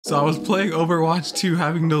So I was playing Overwatch 2,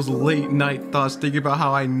 having those late night thoughts, thinking about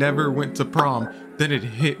how I never went to prom. Then it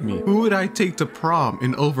hit me. Who would I take to prom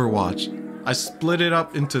in Overwatch? I split it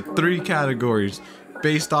up into 3 categories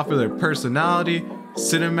based off of their personality,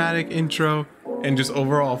 cinematic intro, and just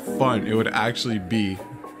overall fun it would actually be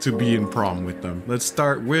to be in prom with them. Let's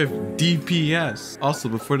start with DPS. Also,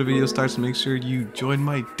 before the video starts, make sure you join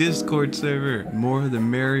my Discord server. More the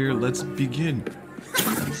merrier. Let's begin.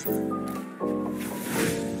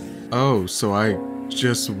 Oh, so I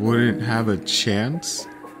just wouldn't have a chance?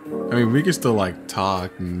 I mean, we could still like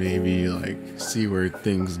talk and maybe like see where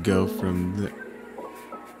things go from the...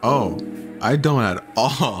 Oh, I don't at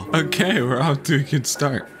all. Okay, we're off to a good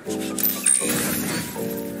start.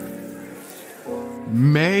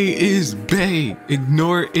 May is bae.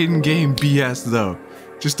 Ignore in-game BS though.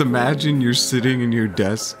 Just imagine you're sitting in your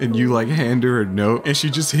desk and you like hand her a note and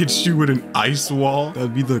she just hits you with an ice wall.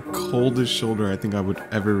 That'd be the coldest shoulder I think I would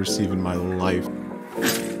ever receive in my life.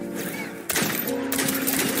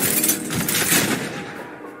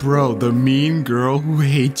 Bro, the mean girl who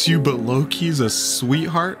hates you but low-key is a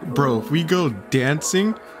sweetheart? Bro, if we go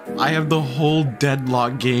dancing, I have the whole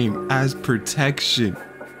deadlock game as protection.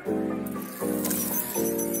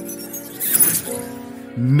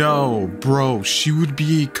 No, bro, she would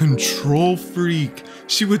be a control freak.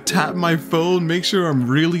 She would tap my phone, make sure I'm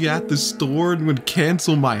really at the store, and would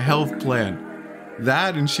cancel my health plan.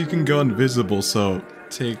 That, and she can go invisible, so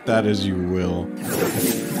take that as you will.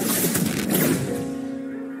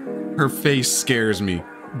 Her face scares me.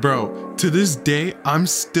 Bro, to this day, I'm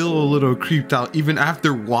still a little creeped out even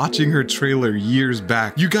after watching her trailer years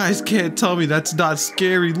back. You guys can't tell me that's not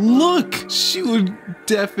scary. Look! She would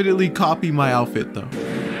definitely copy my outfit though.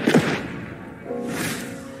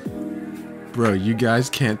 Bro, you guys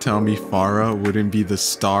can't tell me Farah wouldn't be the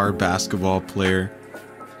star basketball player.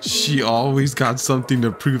 She always got something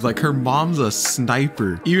to prove, like her mom's a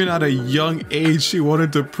sniper. Even at a young age, she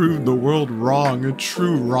wanted to prove the world wrong, a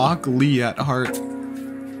true Rock Lee at heart.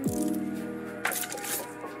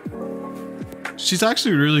 She's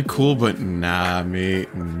actually really cool, but nah,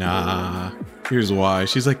 mate, nah. Here's why.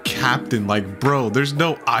 She's a captain. Like, bro, there's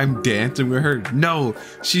no I'm dancing with her. No,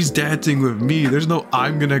 she's dancing with me. There's no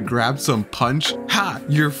I'm gonna grab some punch. Ha,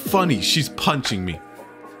 you're funny. She's punching me.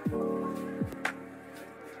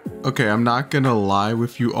 Okay, I'm not gonna lie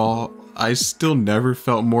with you all. I still never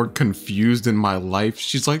felt more confused in my life.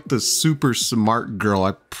 She's like the super smart girl.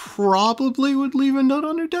 I probably would leave a note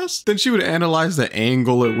on her desk. Then she would analyze the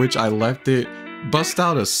angle at which I left it, bust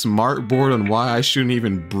out a smart board on why I shouldn't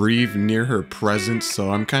even breathe near her presence,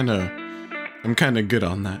 so I'm kinda good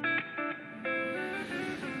on that.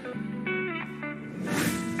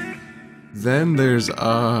 Then there's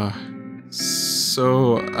of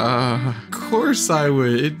course I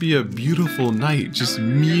would. It'd be a beautiful night, just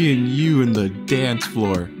me and you in the dance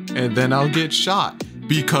floor. And then I'll get shot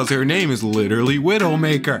because her name is literally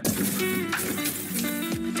Widowmaker.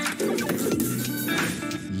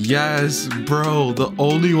 Yes, bro, the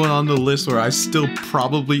only one on the list where I still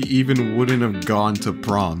probably even wouldn't have gone to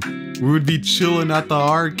prom. We would be chilling at the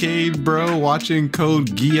arcade, bro, watching Code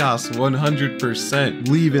Geass 100%,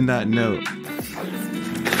 leaving that note.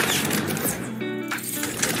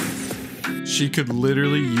 She could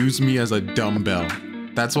literally use me as a dumbbell.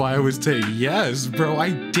 That's why I would say, yes, bro,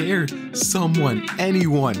 I dare someone,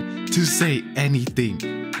 anyone, to say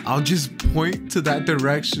anything. I'll just point to that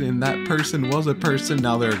direction and that person was a person,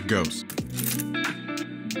 now they're a ghost.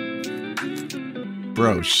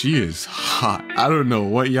 Bro, she is hot. I don't know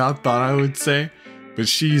what y'all thought I would say, but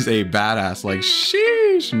she's a badass. Like,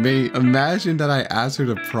 sheesh, mate. Imagine that I asked her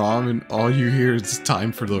to prom and all you hear is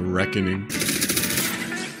time for the reckoning.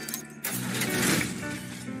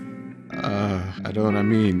 I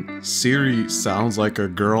mean, Siri sounds like a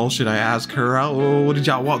girl. Should I ask her out? Oh, what did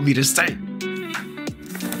y'all want me to say?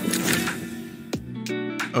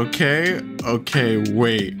 Okay,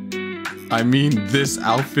 wait. I mean this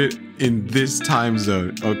outfit in this time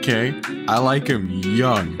zone, okay? I like him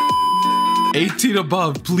young. 18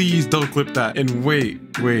 above, please don't clip that. And wait,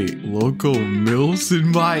 local milfs in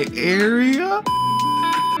my area?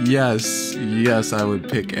 Yes, I would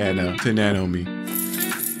pick Anna to nano me.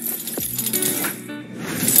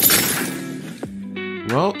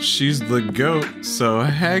 Well, she's the GOAT, so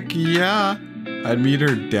heck yeah. I'd meet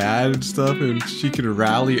her dad and stuff and she could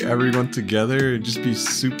rally everyone together and just be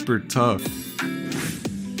super tough.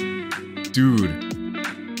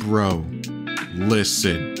 Dude, bro,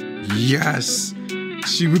 listen. Yes,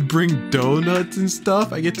 she would bring donuts and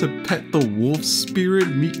stuff. I get to pet the wolf spirit,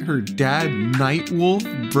 meet her dad, Night Wolf.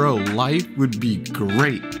 Bro, life would be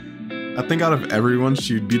great. I think out of everyone,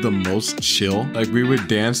 she'd be the most chill. Like, we would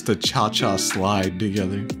dance the cha-cha slide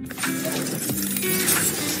together.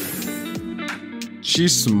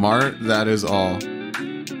 She's smart, that is all.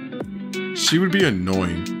 She would be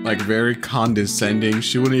annoying, like very condescending.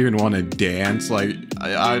 She wouldn't even want to dance. Like,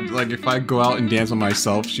 like if I go out and dance by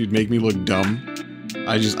myself, she'd make me look dumb.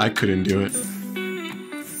 I couldn't do it.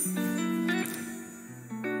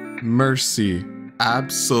 Mercy,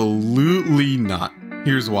 absolutely not.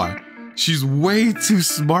 Here's why. She's way too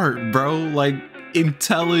smart, bro. Like,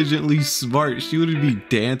 intelligently smart. She wouldn't be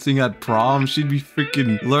dancing at prom. She'd be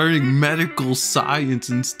freaking learning medical science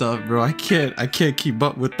and stuff, bro. I can't keep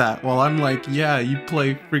up with that. While I'm like, yeah, you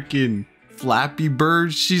play freaking Flappy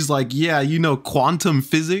Bird. She's like, yeah, you know quantum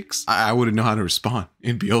physics. I wouldn't know how to respond.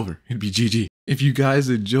 It'd be over. It'd be GG. If you guys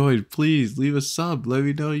enjoyed, please leave a sub. Let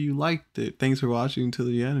me know you liked it. Thanks for watching till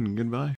the end, and goodbye.